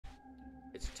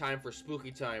It's time for spooky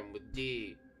time with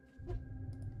Dee.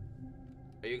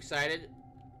 Are you excited?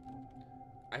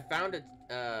 I found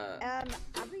I'll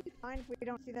be fine if we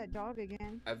don't see that dog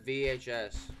again. a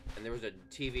VHS, and there was a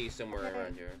TV somewhere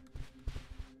around here.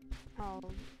 Oh,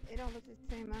 it all looks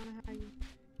the same. I don't know how you...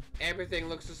 Everything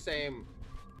looks the same.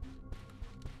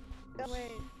 Oh,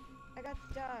 wait. I got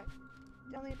stuck.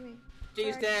 Don't leave me.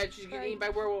 Dee's dead. She's getting eaten by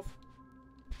a werewolf.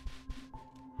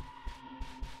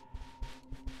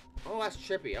 Oh, that's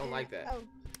trippy. I don't like that. Oh.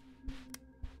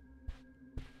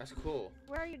 That's cool.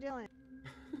 Where are you, Dylan?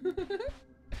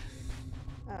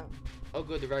 Oh. Oh,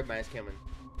 good. The red man's coming.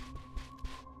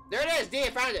 There it is, Dee.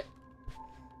 I found it.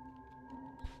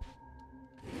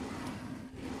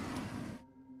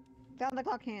 Found the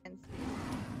clock hands.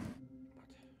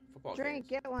 What? Football Drink,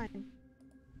 games. get one.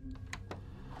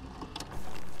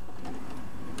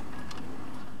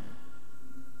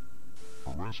 A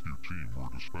rescue team were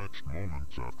dispatched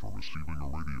moments after receiving a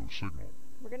radio signal.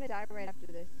 We're gonna die right after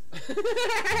this.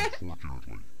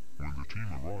 Unfortunately, when the team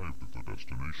arrived at the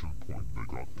destination point, they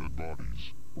got dead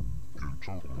bodies. In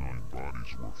total, 9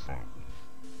 bodies were found.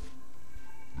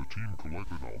 The team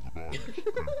collected all the bodies and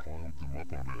piled them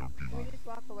up on an empty Can we room. just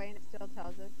walk away and it still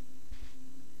tells us?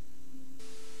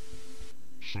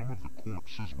 Some of the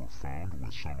corpses were found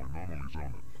with some anomalies on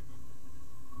it.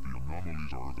 The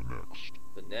anomalies are the next.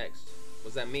 The next.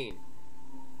 What's that mean?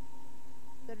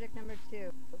 Subject number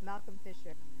 2, Malcolm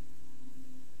Fisher.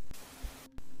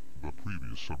 The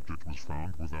previous subject was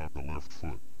found without the left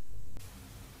foot.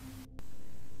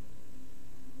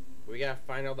 We gotta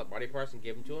find all the body parts and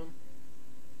give them to him?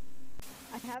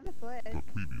 I have the foot. The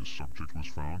previous subject was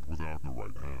found without the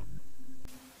right hand.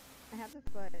 I have the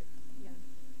foot. Yeah.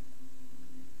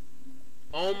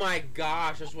 Oh my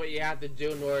gosh, that's what you have to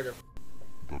do in order to...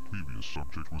 The previous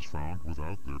subject was found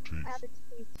without their teeth. I have the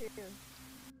teeth too.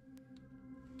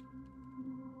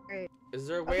 Great. Is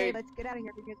there a Okay, way... let's get out of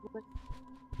here because we're...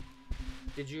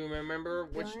 Did you remember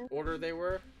which Dylan? order they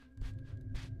were?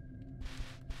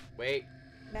 Wait.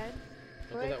 Yes.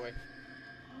 Don't go that way.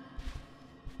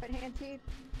 Foot, hand, teeth.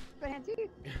 Foot, hand,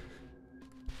 teeth.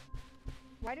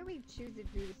 Why do we choose to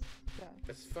do this stuff?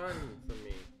 It's fun for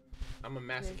me. I'm a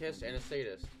masochist and a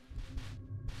sadist.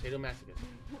 Sadomasochist.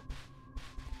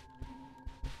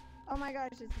 Oh my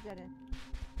gosh, it's a dead end.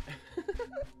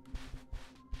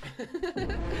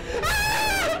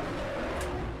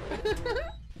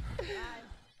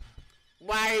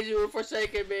 Why are you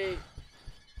forsaking me?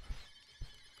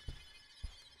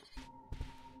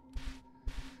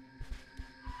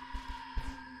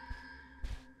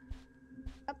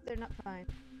 Oh, they're not fine.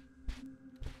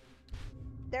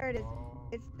 There it is.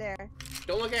 It's there.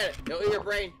 Don't look at it. Don't eat your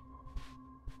brain.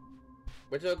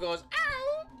 Wait till it goes,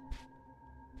 ow!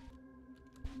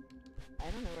 I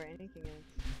don't know where anything is.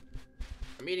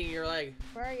 I'm eating your leg.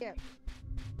 Where are you?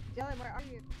 Dylan, where are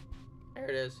you? There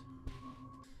it is.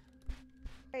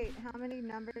 Wait, how many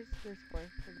numbers? There's 4.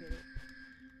 Forget it.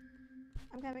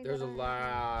 I'm coming. There's a Dylan.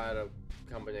 lot of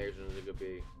combinations it could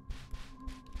be.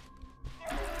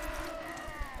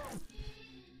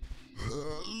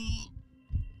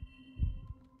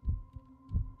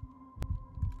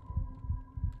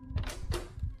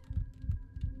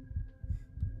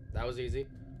 That was easy.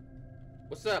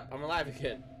 What's up? I'm alive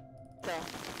again.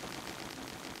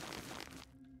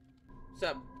 What's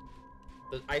up?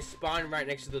 I spawned right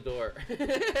next to the door.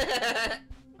 Yeah.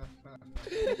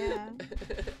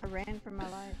 I ran for my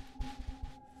life.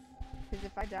 Because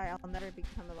if I die, I'll never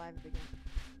become alive again.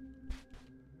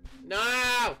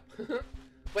 No!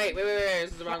 Wait.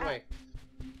 This is the wrong way.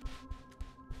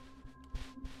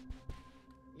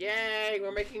 Yay!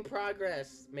 We're making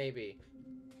progress. Maybe.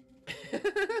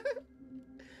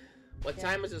 What Yeah,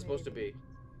 time is it supposed to be?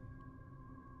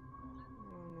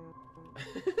 Oh no.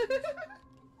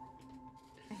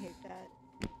 I hate that.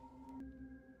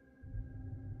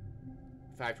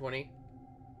 5:20.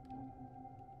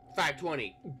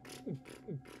 5:20.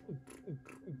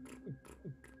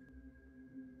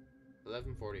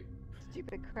 11:40.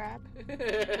 Stupid crap. I'm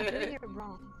doing it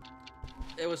wrong.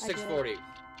 It was 6:40.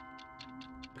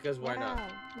 Because why not? Wow,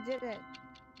 you did it.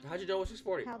 How'd you know it was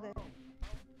 6:40? How the...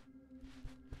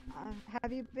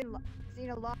 have you been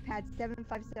seen a lock pad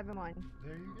 7571?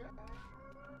 There you go.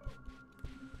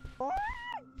 What?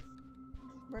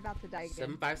 We're about to die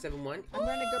again. 7571.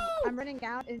 I'm running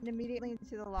out and immediately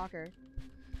into the locker.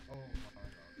 Oh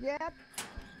my god. Yep.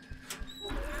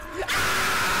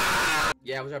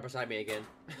 Yeah, it was right beside me again.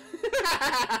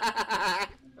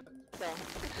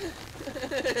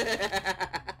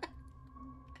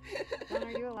 John,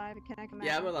 are you alive? Can I come out?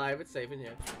 Yeah, I'm alive. It's safe in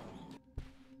here.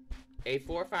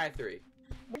 8453.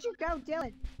 Where'd you go,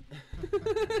 Dylan?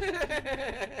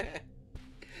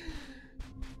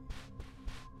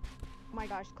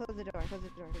 gosh, close the door, close the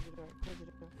door, close the door, close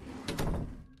the door.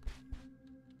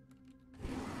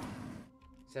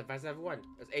 7571.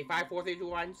 That's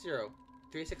 8543210.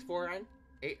 3649.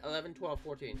 8 11 12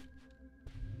 14.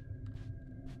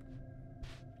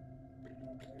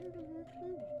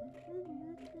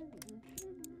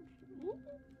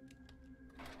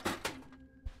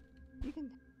 You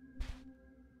can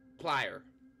Plier.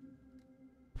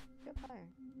 get fire.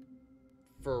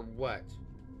 For what?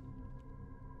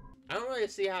 I don't really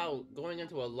see how going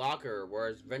into a locker where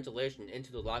there's ventilation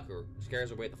into the locker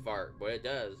scares away the fart, but it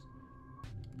does.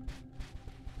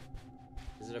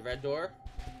 Is it a red door?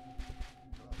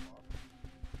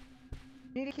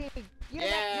 Need a key. Get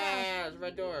Yeah, it's a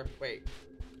red door. Wait.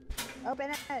 it up.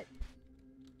 Open it.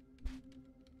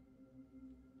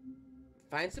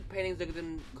 Find some paintings, look at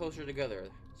them closer together.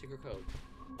 Secret code.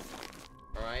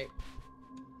 Alright.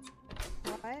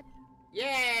 What?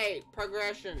 Yay!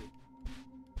 Progression.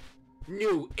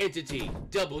 New entity.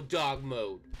 Double dog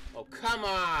mode. Oh, come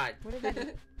on! What did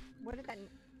that? What did that?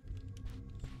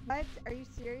 What? Are you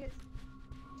serious?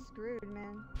 Screwed,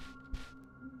 man.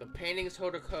 The paintings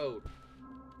hold a code.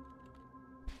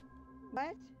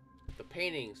 What? The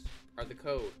paintings are the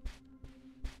code.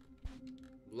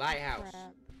 Lighthouse.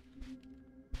 Crap.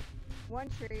 One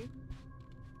tree.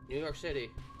 New York City.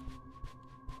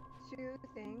 Two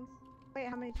things. Wait,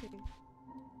 how many trees?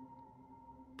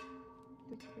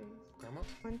 Two trees. Grandma?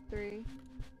 1 3.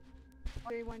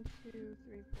 3 1 2 3 4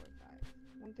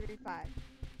 5. 1 3 5.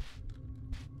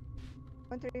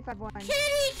 1 3 5 1.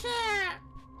 Kitty cat!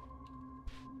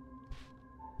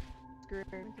 Screwed.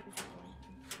 1 3 5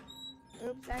 1.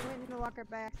 Oops, I went in the locker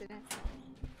by accident.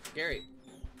 Scary.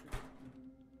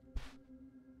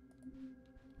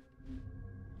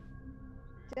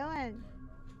 Dylan.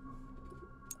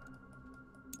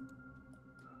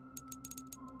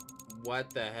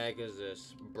 What the heck is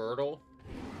this? Birtle?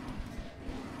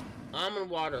 Almond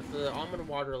water for the almond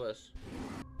waterless.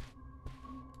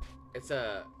 It's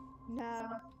a No. you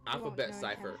won't alphabet know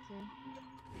cipher. anytime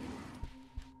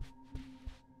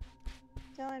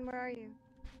soon. Dylan, where are you?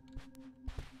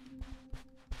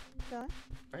 Dylan?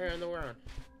 Right here in the world.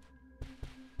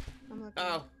 I'm looking.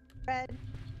 Oh. Red.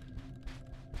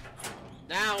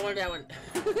 Now I want that one.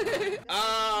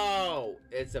 Oh,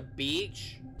 it's a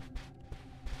beach.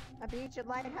 A beach at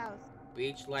lighthouse.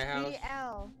 Beach lighthouse.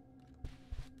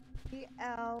 BL.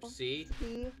 BL. C.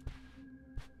 C.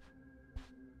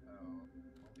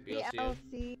 BLC.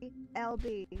 BLC.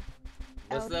 LB.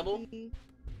 What's LB. level?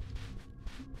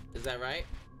 Is that right?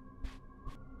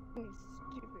 You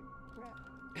stupid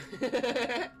crap.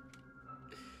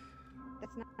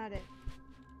 That's not it.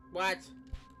 What?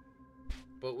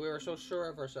 But we were so sure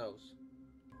of ourselves.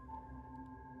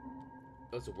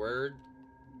 It's a word.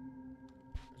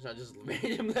 It's not just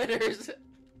random letters.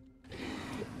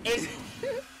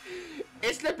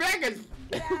 It's the dragons.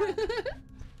 Yeah.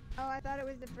 Oh, I thought it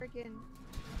was the freaking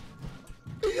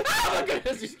Oh my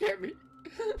goodness, you scared me.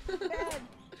 bed.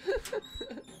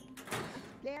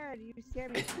 Scared. You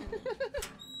scared me.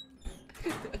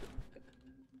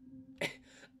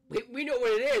 We know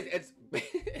what it is.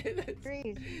 It's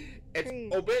Trees. It's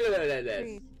Trees. oh, bigger than this.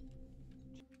 Trees.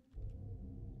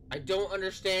 I don't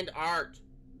understand art.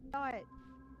 Saw it.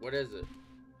 What is it?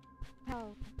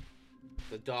 Oh.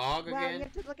 The dog Well, you again?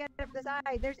 have to look at it from the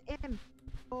side. There's M.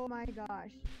 Oh my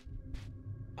gosh.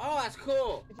 Oh, that's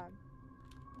cool. Good job.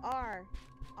 R.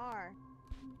 R.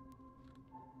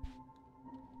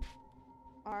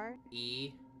 R.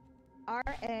 E. R.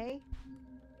 A.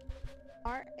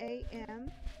 R. A.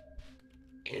 M.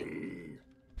 N.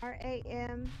 R. A.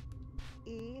 M.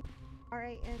 E. R.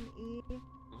 A. N. E.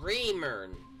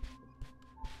 Reemern.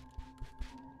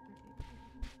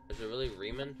 Is it really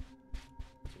Reeman?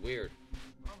 It's weird.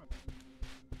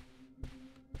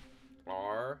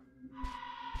 R.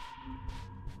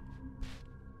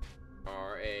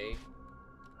 R. A.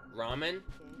 Ramen? Okay.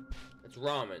 It's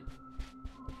ramen.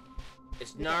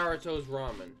 It's Naruto's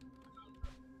ramen.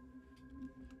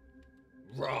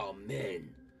 Ramen.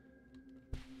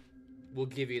 We'll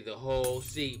give you the whole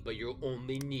seat, but you'll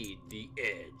only need the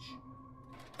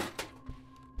edge.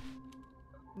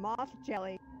 Moth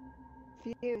jelly.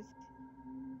 Fused.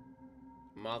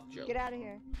 Moth jelly. Get out of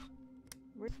here.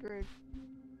 We're screwed.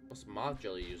 What's moth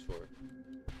jelly used for?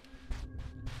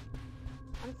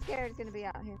 I'm scared it's gonna be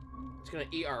out here. It's gonna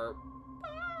eat our...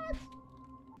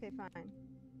 Okay, fine.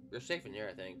 You're safe in here,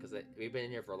 I think, because we've been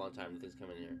in here for a long time. Nothing's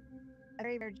coming in here.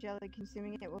 Very rare jelly.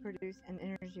 Consuming it will produce an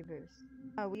energy boost.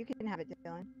 Oh, well, you can have it,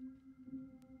 Dylan.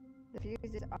 The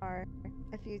fuses are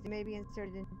a fuse that may be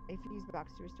inserted in a fuse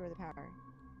box to restore the power.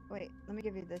 Wait, let me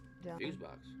give you this. Fuse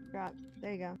box. Drop.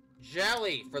 There you go.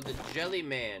 Jelly for the jelly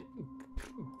man.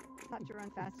 Thought to run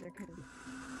faster because.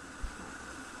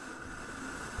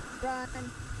 Run.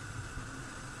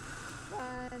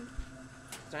 Run.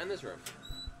 It's not in this room.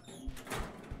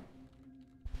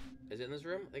 Is it in this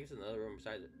room? I think it's in the other room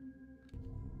besides it.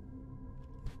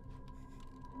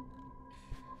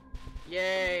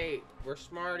 Yay! We're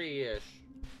smarty-ish.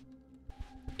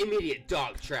 Immediate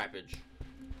dog trappage.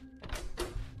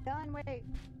 Dylan, wait.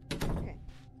 Okay.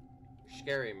 You're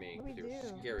scaring me What with do your we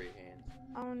do? scary hands.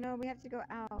 Oh no, we have to go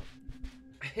out.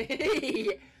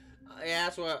 Yeah,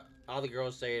 that's what all the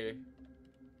girls say.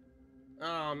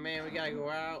 Oh man, we gotta go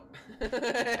out. What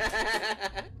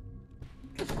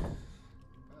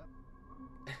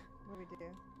do we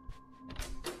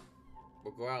do?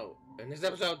 We'll go out. In this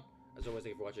episode, as always,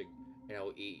 thank you for watching, and I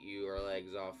will eat your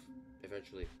legs off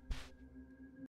eventually.